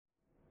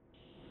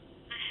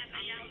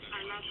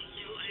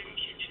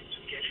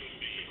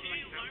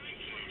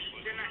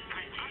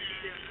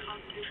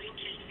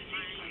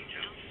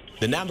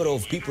The number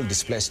of people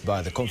displaced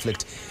by the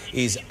conflict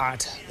is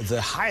at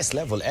the highest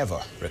level ever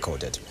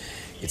recorded.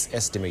 It's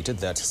estimated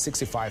that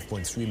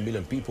 65.3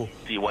 million people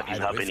see what is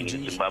happening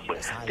in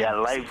Zimbabwe. Their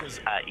lives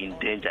are in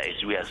danger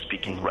as we are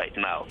speaking right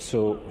now.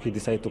 So he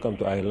decided to come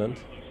to Ireland.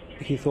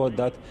 He thought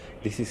that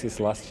this is his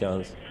last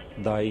chance,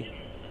 die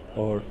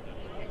or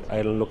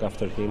Ireland look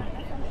after him.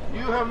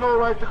 You have no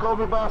right to call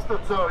me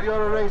bastard, sir.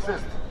 You're a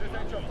racist.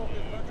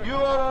 You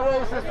are a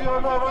racist. You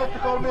have no right to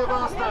call me a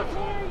bastard.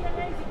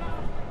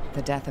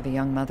 The death of a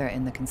young mother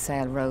in the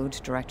Kinsale Road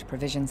Direct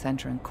Provision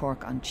Centre in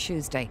Cork on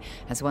Tuesday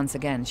has once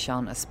again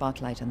shone a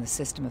spotlight on the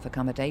system of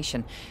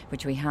accommodation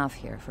which we have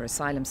here for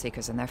asylum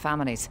seekers and their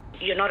families.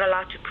 You're not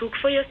allowed to cook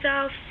for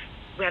yourself.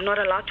 We are not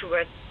allowed to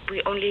work.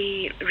 We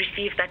only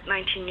receive that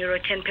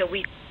 €19.10 per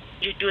week.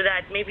 You do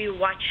that, maybe you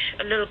watch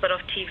a little bit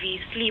of TV,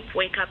 sleep,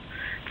 wake up.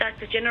 That's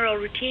the general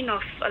routine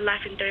of a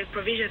life in direct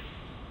provision.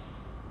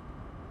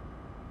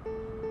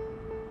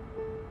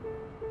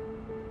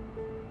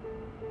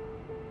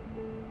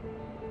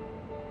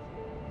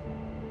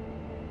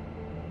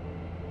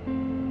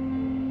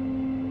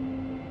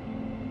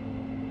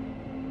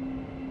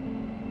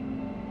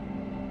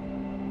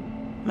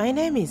 My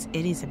name is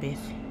Elizabeth,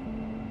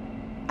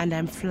 and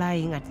I'm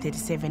flying at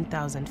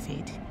 37,000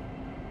 feet,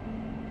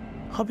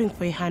 hoping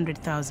for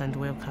 100,000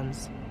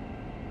 welcomes.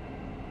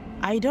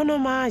 I don't know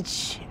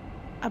much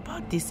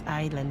about this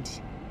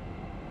island.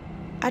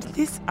 At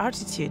this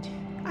altitude,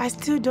 I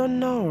still don't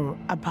know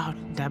about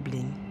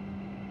Dublin,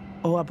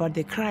 or about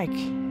the Crack,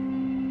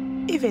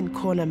 even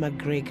Conor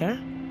McGregor,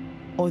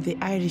 or the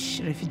Irish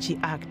Refugee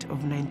Act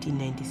of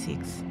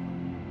 1996.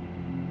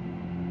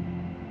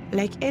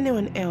 Like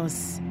anyone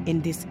else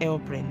in this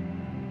airplane,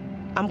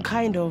 I'm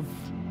kind of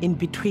in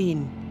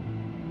between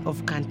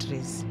of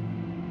countries.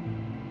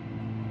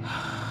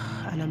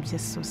 And I'm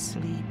just so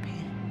sleepy.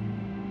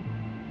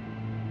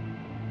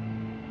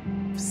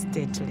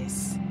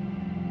 Stateless.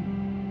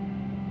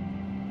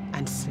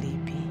 And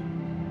sleepy.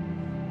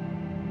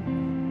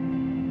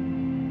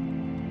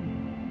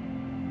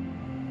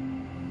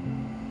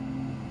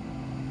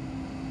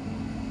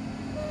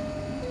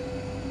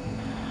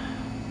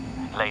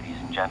 Ladies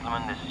and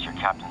gentlemen, this is your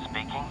captain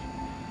speaking.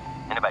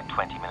 In about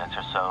 20 minutes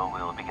or so,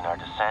 we will begin our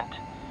descent.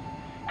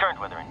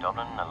 Current weather in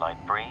Dublin, a light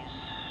breeze,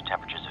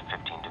 temperatures of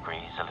 15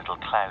 degrees, a little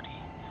cloudy.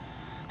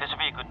 This would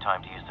be a good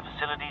time to use the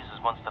facilities,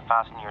 as once the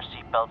fasten your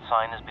seatbelt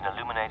sign has been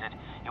illuminated,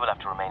 you will have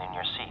to remain in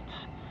your seats.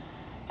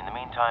 In the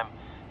meantime,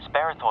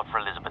 spare a thought for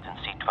Elizabeth in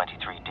seat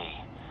 23D.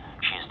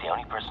 She is the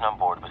only person on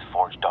board with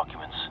forged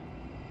documents.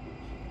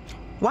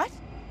 What?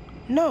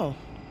 No.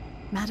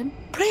 Madam?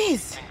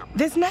 Please!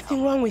 There's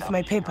nothing wrong with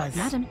my papers.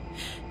 Madam?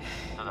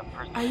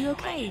 Are you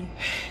okay?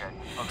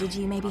 Did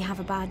you maybe have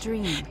a bad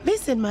dream?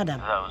 Listen,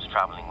 madam. Those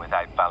travelling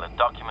without valid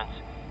documents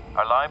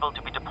are liable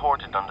to be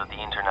deported under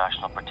the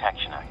International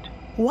Protection Act.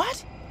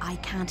 What? I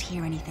can't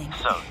hear anything.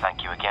 So,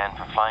 thank you again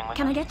for flying with us.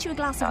 Can I get you a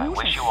glass of water?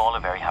 I wish you all a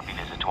very happy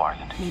visit to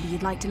Ireland. Maybe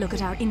you'd like to look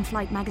at our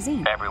in-flight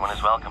magazine. Everyone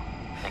is welcome,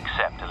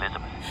 except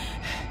Elizabeth.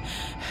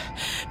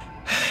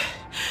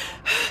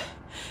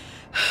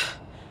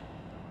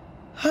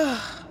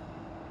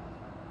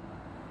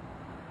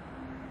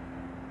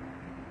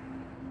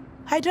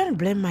 I don't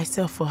blame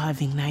myself for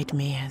having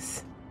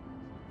nightmares.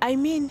 I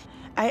mean,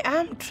 I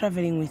am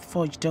traveling with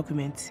forged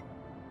documents.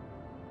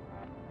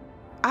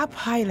 Up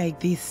high like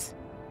this,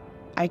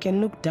 I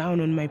can look down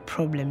on my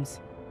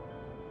problems.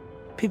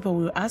 People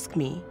will ask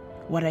me,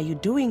 "What are you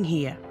doing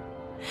here?"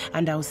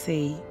 And I'll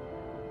say,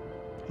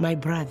 "My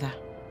brother,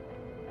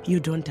 you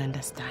don't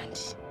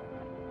understand."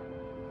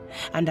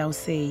 And I'll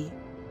say,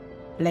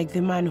 like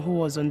the man who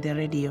was on the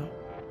radio,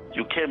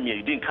 You came here,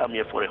 you didn't come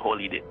here for a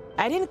holiday.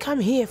 I didn't come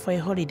here for a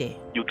holiday.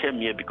 You came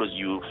here because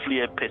you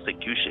flee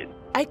persecution.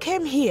 I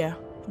came here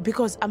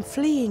because I'm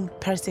fleeing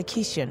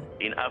persecution.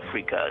 In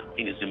Africa,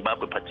 in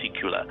Zimbabwe in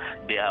particular,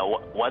 they are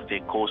what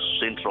they call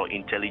Central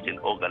Intelligence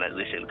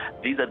Organization.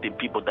 These are the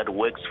people that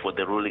works for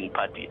the ruling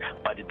party,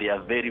 but they are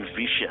very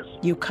vicious.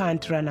 You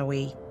can't run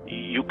away.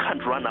 You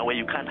can't run away,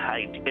 you can't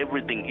hide.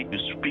 Everything, if you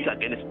speak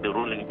against the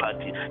ruling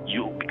party,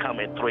 you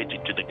become a threat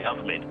to the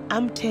government.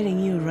 I'm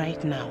telling you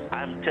right now.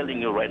 I'm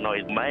telling you right now,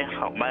 my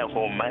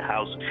home, my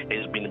house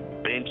has been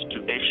burnt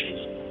to ashes.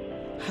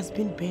 Has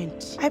been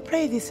burnt. I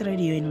play this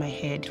radio in my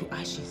head to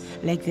ashes,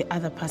 like the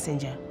other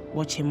passenger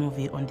watch a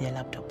movie on their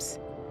laptops.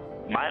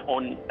 My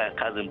own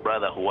cousin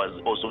brother who was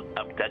also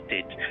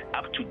abducted,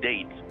 up to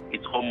date,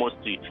 it's almost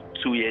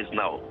 2 years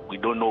now. We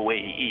don't know where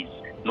he is.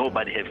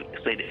 Nobody has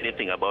said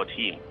anything about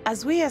him.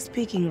 As we are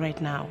speaking right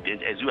now.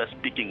 As we are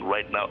speaking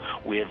right now,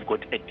 we have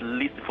got at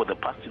least for the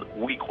past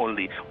week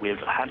only, we have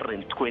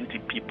 120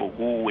 people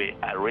who were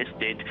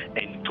arrested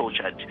and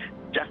tortured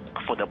just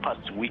for the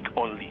past week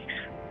only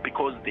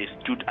because they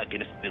stood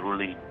against the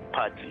ruling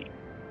party.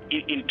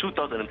 In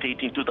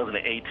 2013,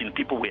 2018,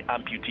 people were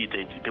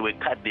amputated, they were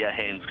cut their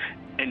hands,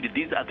 and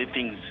these are the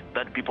things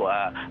that people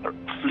are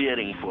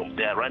fleeing from,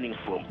 they are running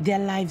from. Their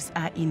lives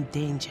are in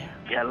danger.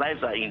 Their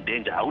lives are in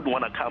danger. I wouldn't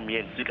want to come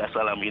here and seek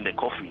asylum in the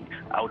coffin.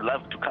 I would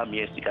love to come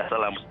here and seek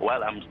asylum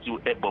while I'm still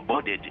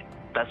able-bodied.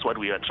 That's what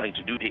we are trying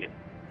to do here.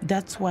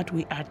 That's what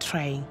we are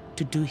trying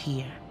to do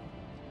here.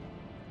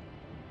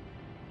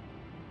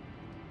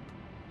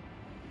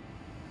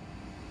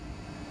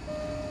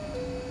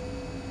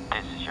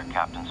 This is your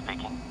captain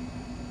speaking.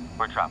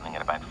 We're traveling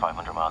at about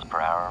 500 miles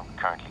per hour,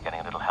 currently getting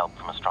a little help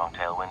from a strong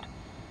tailwind.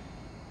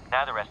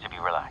 Now the rest of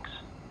you relax,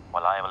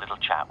 while I have a little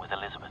chat with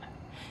Elizabeth.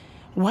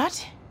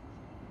 What?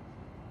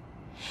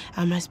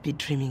 I must be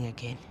dreaming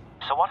again.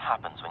 So what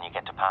happens when you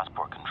get to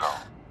passport control?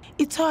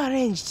 It's all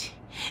arranged.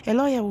 A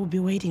lawyer will be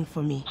waiting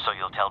for me. So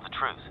you'll tell the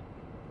truth.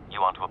 You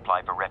want to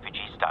apply for refugee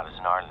status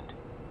in Ireland.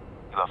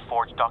 You have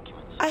forged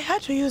documents. I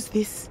had to use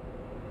this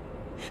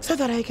so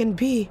that I can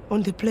be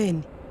on the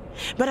plane.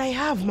 But I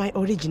have my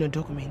original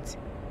documents.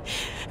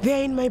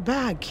 They're in my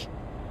bag.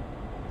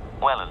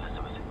 Well,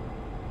 Elizabeth,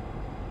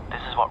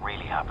 this is what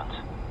really happens.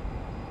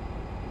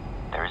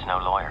 There is no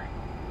lawyer.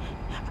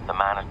 The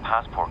man at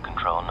passport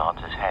control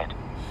nods his head.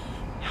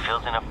 He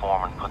fills in a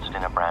form and puts it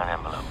in a brown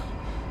envelope.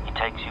 He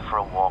takes you for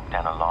a walk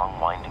down a long,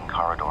 winding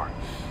corridor.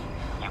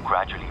 You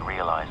gradually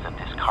realize that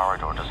this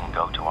corridor doesn't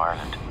go to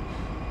Ireland.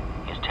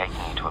 He is taking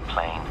you to a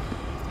plane.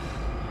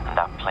 And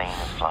that plane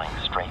is flying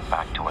straight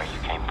back to where you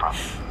came from.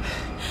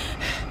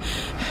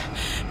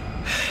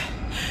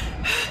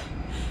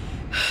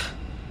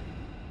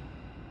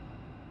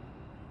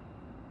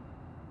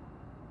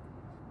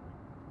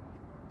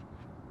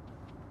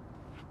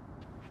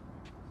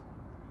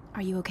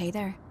 Are you okay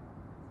there?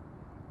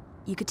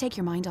 You could take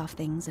your mind off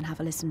things and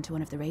have a listen to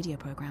one of the radio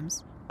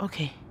programs.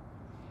 Okay.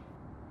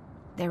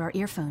 There are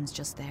earphones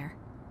just there.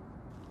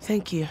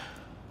 Thank you.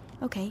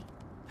 Okay.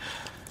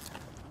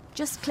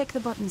 Just click the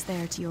buttons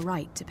there to your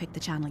right to pick the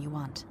channel you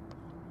want.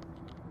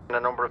 A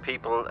number of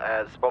people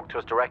spoke to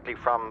us directly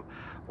from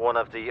one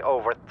of the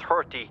over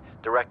 30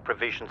 direct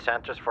provision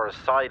centres for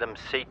asylum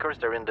seekers.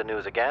 They're in the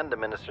news again. The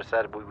Minister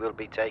said we will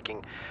be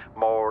taking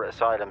more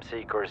asylum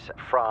seekers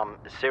from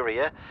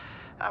Syria.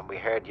 And we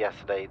heard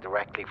yesterday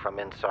directly from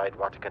inside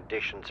what the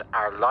conditions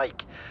are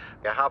like.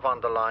 We have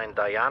on the line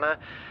Diana.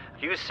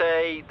 You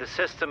say the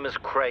system is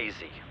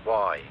crazy.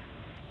 Why?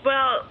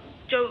 Well,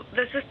 Joe,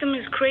 the system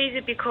is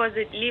crazy because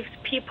it leaves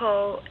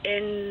people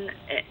in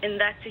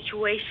that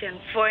situation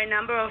for a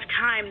number of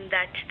time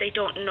that they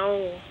don't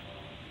know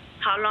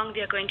how long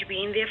they're going to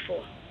be in there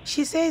for.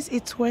 She says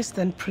it's worse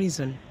than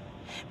prison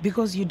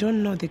because you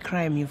don't know the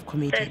crime you've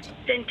committed.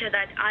 The center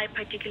that I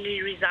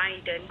particularly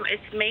reside in,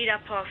 it's made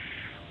up of,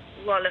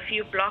 well, a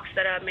few blocks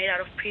that are made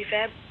out of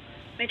prefab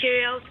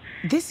materials.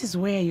 This is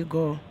where you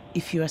go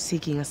if you are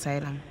seeking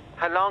asylum.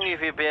 How long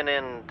have you been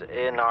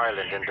in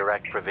Ireland in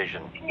direct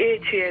provision?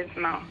 8 years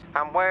now.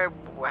 And where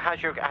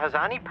has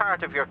any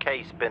part of your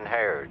case been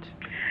heard?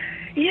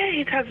 Yeah,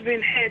 it has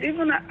been heard.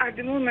 Even at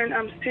the moment,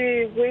 I'm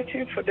still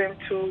waiting for them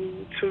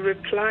to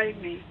reply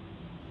me.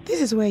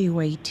 This is where you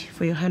wait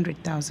for your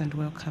 100,000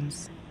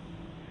 welcomes.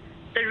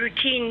 The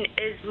routine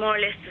is more or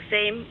less the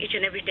same each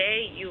and every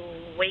day. You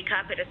wake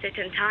up at a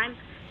certain time.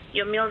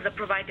 Your meals are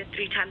provided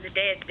 3 times a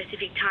day at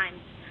specific times.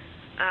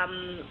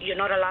 You're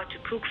not allowed to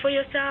cook for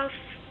yourself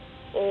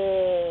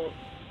or,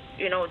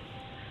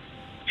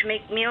 to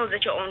make meals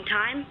at your own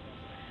time.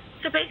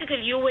 So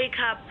basically, you wake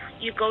up,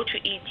 you go to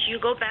eat, you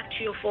go back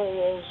to your 4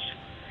 walls,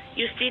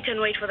 you sit and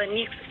wait for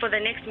the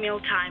next meal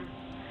time.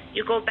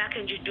 You go back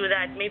and you do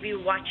that. Maybe you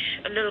watch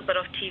a little bit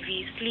of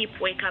TV, sleep,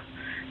 wake up.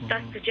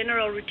 That's the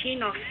general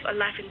routine of a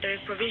life in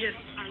direct provision.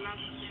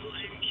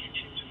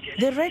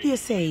 The radio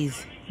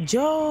says,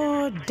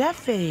 Joe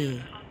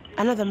Duffy.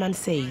 Another man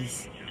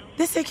says,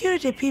 the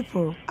security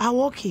people are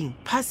walking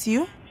past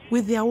you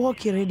with their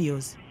walkie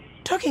radios,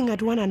 talking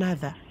at one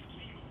another.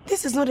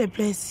 This is not a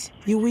place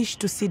you wish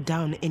to sit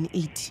down and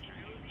eat.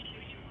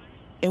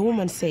 A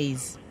woman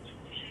says,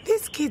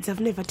 these kids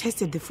have never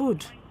tasted the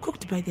food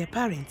cooked by their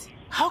parents.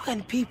 How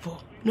can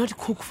people not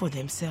cook for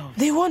themselves?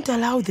 They won't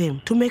allow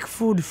them to make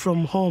food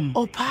from home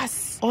or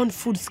pass on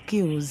food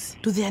skills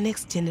to their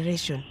next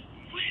generation.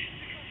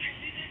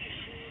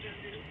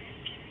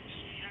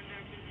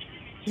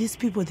 These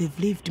people, they've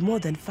lived more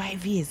than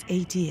 5 years,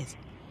 8 years.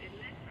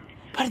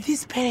 But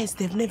these parents,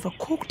 they've never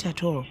cooked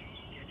at all.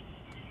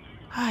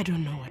 I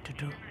don't know what to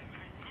do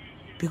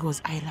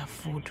because I love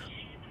food.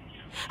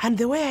 And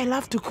the way I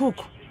love to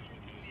cook,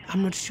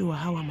 I'm not sure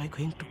how am I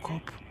going to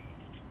cope.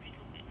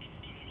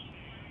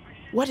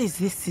 What is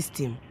this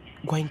system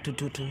going to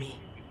do to me?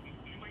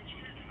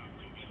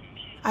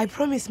 I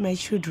promised my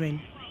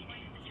children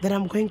that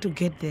I'm going to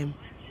get them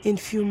in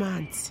few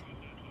months.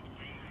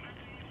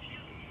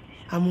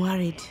 I'm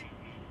worried.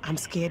 I'm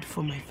scared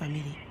for my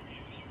family.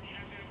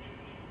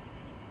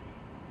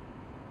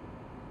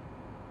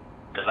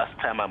 The last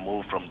time I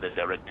moved from the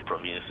direct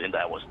province and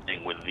I was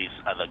staying with this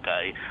other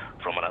guy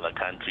from another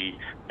country,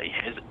 he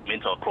has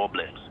mental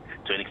problems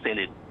to an extent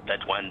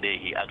that one day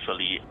he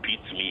actually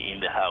beat me in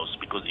the house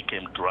because he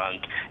came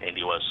drunk and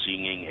he was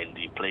singing and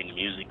he playing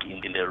music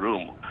in the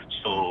room.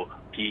 So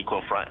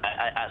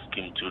I asked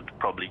him to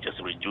probably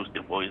just reduce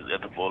the voice,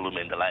 the volume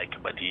and the like,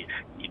 but he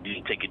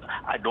didn't take it.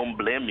 I don't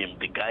blame him.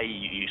 The guy,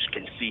 you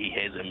can see he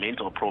has a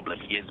mental problem.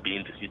 He has been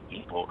in the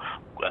system for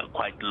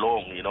quite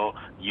long,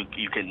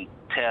 You can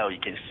tell, you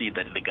can see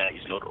that the guy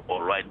is not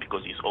all right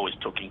because he's always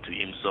talking to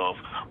himself,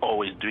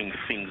 always doing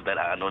things that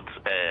are not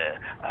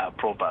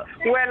proper.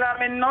 Well,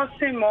 I'm a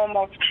nursing mom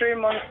of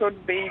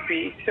 3-month-old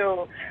baby,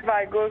 so if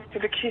I go to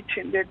the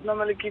kitchen, they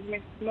normally give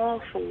me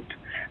small food,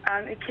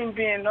 and it won't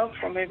be enough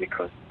for me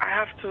because I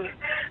have to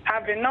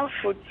have enough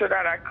food so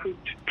that I could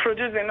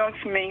produce enough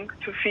milk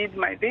to feed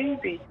my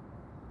baby.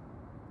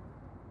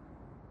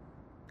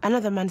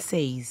 Another man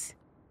says,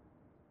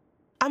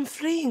 I'm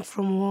fleeing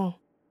from war.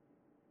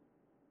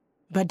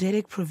 But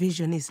direct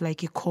provision is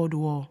like a cold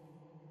war.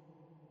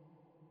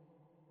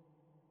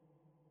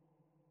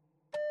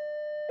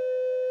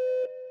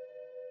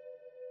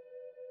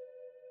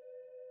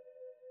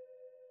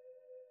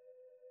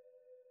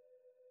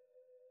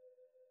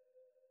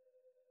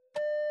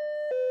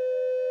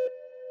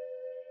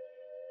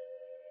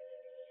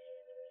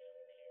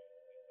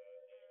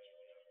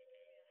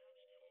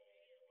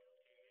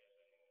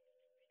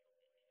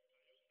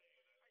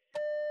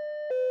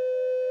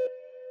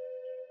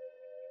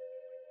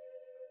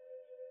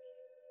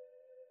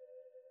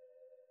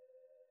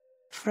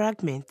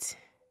 Fragment,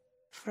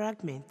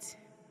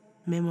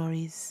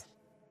 memories.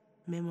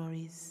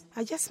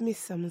 I just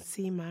missed some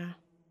sima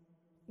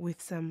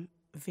with some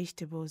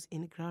vegetables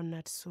in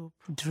groundnut soup.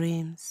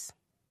 Dreams,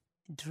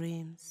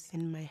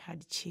 and my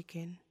had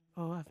chicken.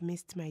 Oh, I've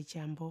missed my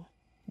jumbo.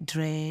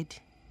 Dread,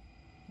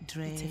 it's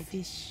a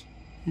fish.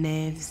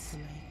 Nerves,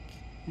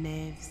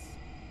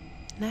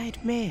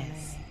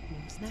 nightmares.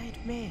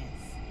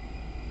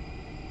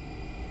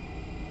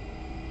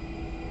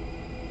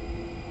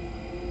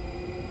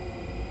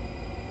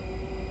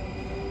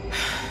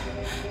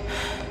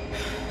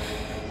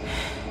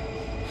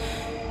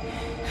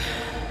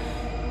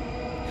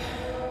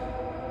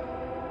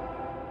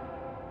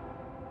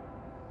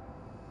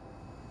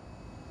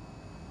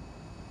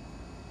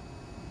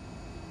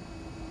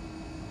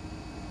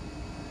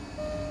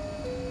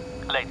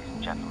 Ladies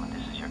and gentlemen,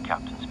 this is your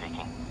captain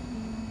speaking.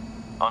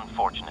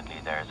 Unfortunately,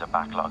 there is a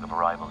backlog of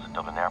arrivals at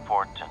Dublin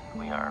Airport, and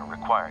we are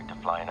required to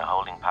fly in a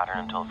holding pattern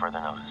until further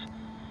notice.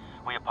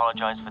 We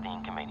apologise for the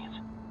inconvenience.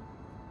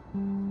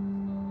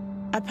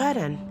 A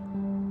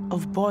pattern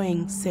of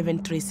Boeing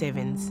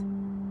 737s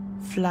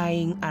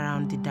flying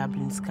around the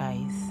Dublin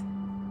skies.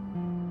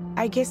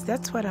 I guess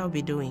that's what I'll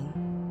be doing.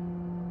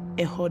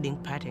 A holding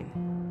pattern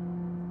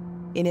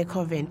in a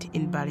convent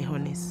in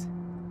Ballyhonnes,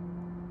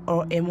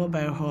 or a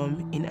mobile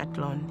home in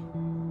Athlone.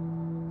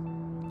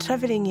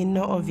 Traveling in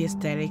no obvious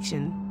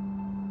direction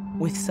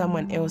with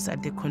someone else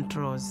at the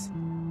controls.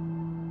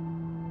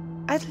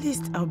 At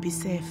least I'll be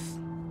safe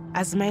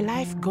as my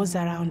life goes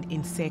around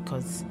in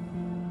circles.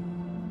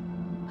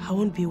 I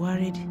won't be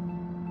worried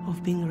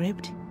of being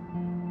raped.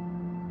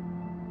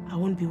 I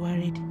won't be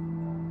worried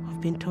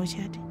of being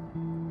tortured.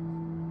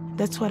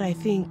 That's what I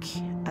think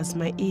as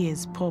my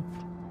ears pop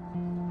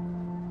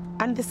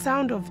and the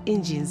sound of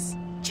engines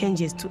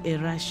changes to a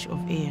rush of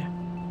air.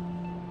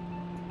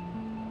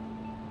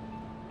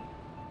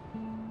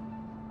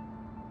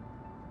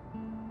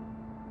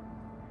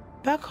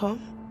 Back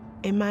home,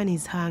 a man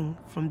is hung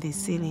from the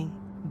ceiling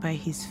by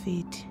his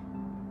feet,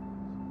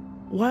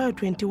 while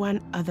 21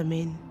 other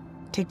men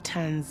take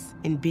turns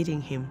in beating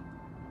him.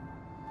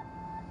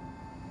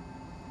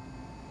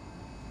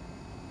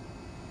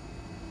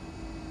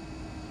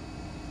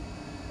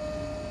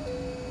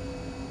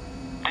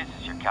 This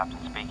is your captain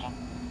speaking.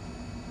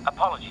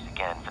 Apologies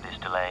again for this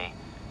delay.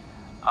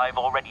 I've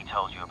already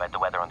told you about the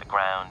weather on the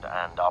ground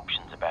and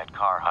options about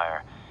car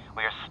hire.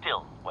 We are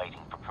still waiting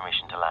for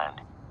permission to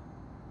land.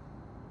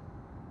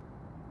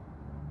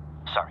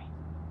 Sorry.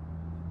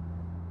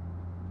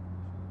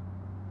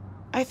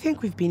 I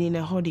think we've been in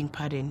a holding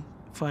pattern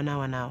for an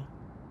hour now.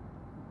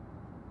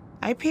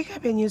 I pick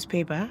up a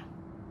newspaper,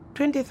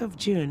 20th of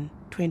June,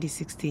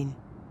 2016.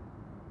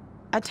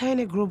 A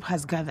tiny group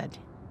has gathered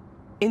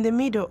in the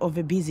middle of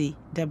a busy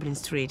Dublin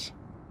street.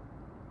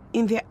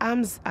 In their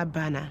arms a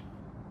banner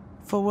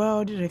for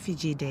World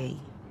Refugee Day.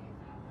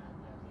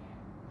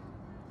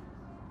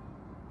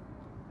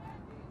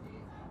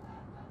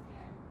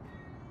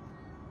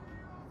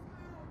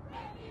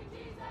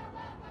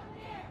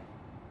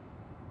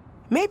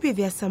 Maybe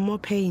there's some more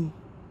pain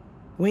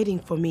waiting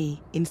for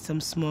me in some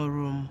small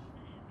room.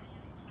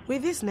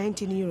 With this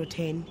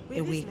 €19.10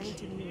 a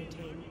week,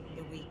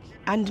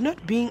 and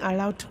not being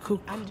allowed to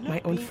cook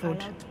my own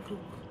food.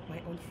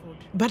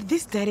 But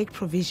this direct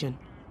provision,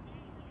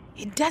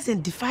 it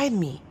doesn't define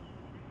me.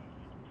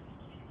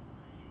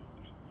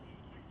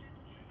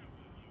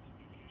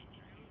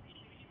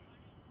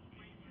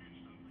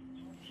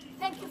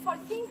 Thank you for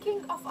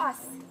thinking of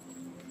us,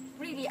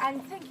 really,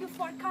 and thank you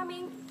for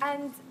coming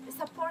and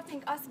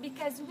supporting us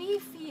because we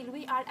feel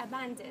we are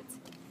abandoned.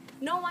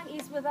 No one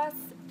is with us.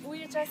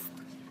 We just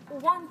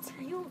want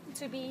you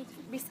to be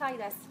beside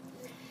us.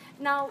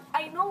 Now,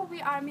 I know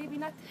we are maybe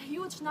not a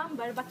huge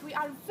number, but we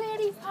are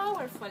very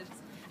powerful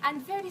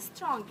and very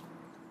strong.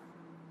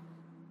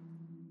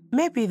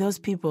 Maybe those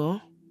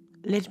people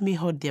let me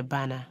hold their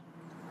banner.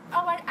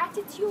 Our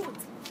attitude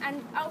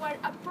and our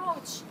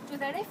approach to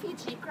the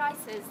refugee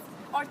crisis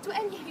or to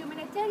any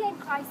humanitarian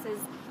crisis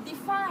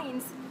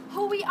defines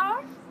who we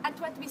are and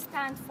what we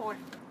stand for.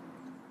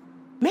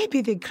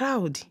 Maybe the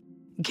crowd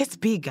gets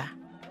bigger.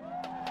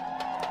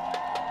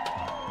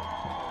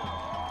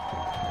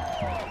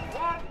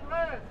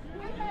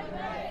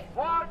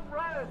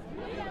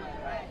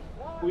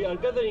 We are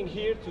gathering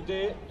here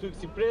today to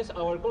express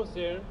our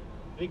concern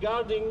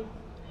regarding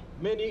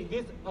many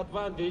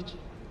disadvantages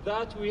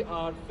that we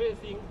are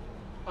facing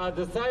as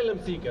asylum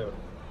seekers.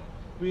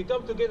 We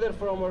come together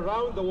from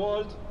around the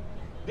world,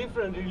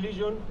 different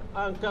religion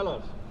and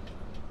colors,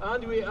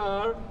 and we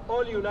are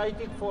all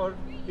united for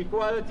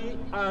equality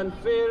and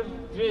fair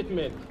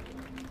treatment.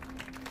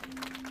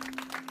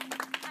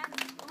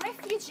 And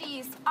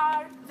refugees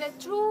are the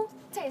true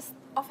test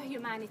of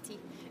humanity.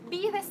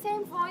 Be the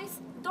same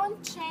voice,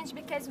 don't change,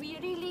 because we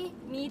really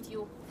need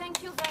you.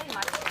 Thank you very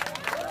much.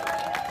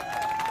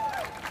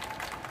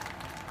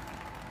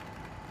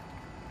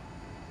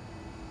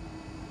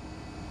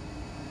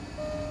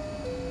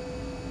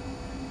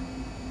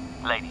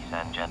 Ladies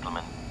and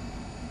gentlemen,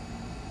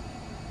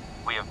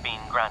 we have been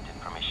granted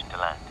permission to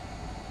land.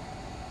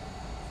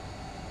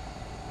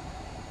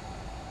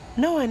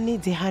 No one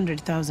needs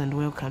 100,000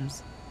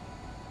 welcomes.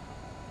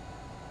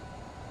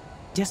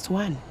 Just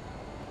one.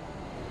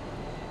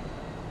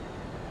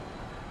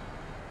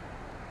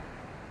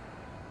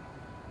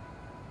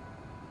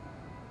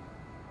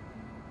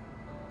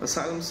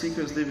 Asylum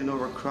seekers live in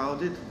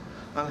overcrowded,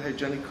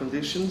 unhygienic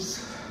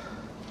conditions,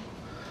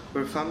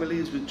 where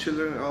families with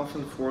children are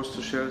often forced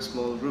to share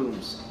small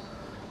rooms.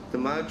 The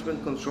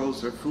management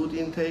controls their food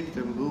intake,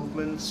 their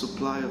movement,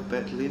 supply of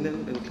bed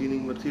linen and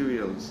cleaning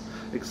materials,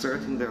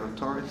 exerting their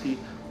authority,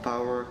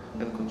 power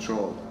and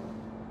control.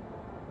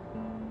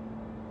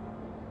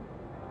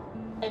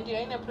 And you're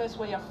in a place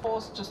where you're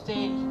forced to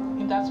stay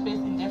in that space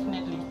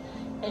indefinitely,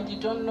 and you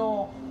don't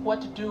know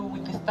what to do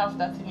with the stuff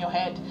that's in your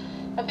head.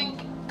 I think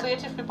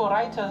creative people,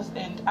 writers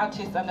and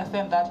artists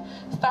understand that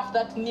stuff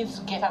that needs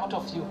to get out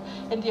of you,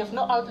 and you have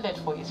no outlet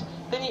for it.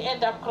 Then you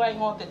end up crying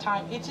all the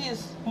time. It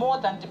is more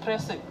than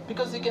depressing,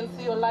 because you can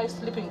see your life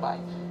slipping by.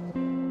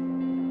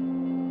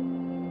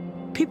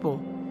 People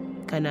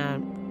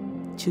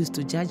can choose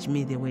to judge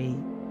me the way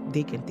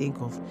they can think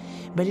of.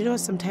 But you know,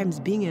 sometimes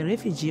being a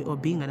refugee or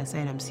being an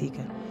asylum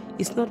seeker,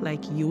 it's not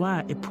like you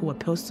are a poor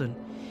person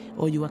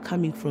or you are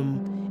coming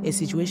from a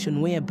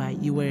situation whereby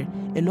you were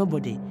a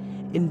nobody.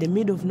 In the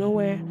middle of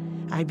nowhere,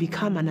 I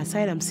become an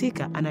asylum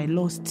seeker and I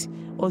lost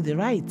all the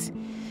rights.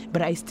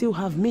 But I still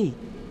have me.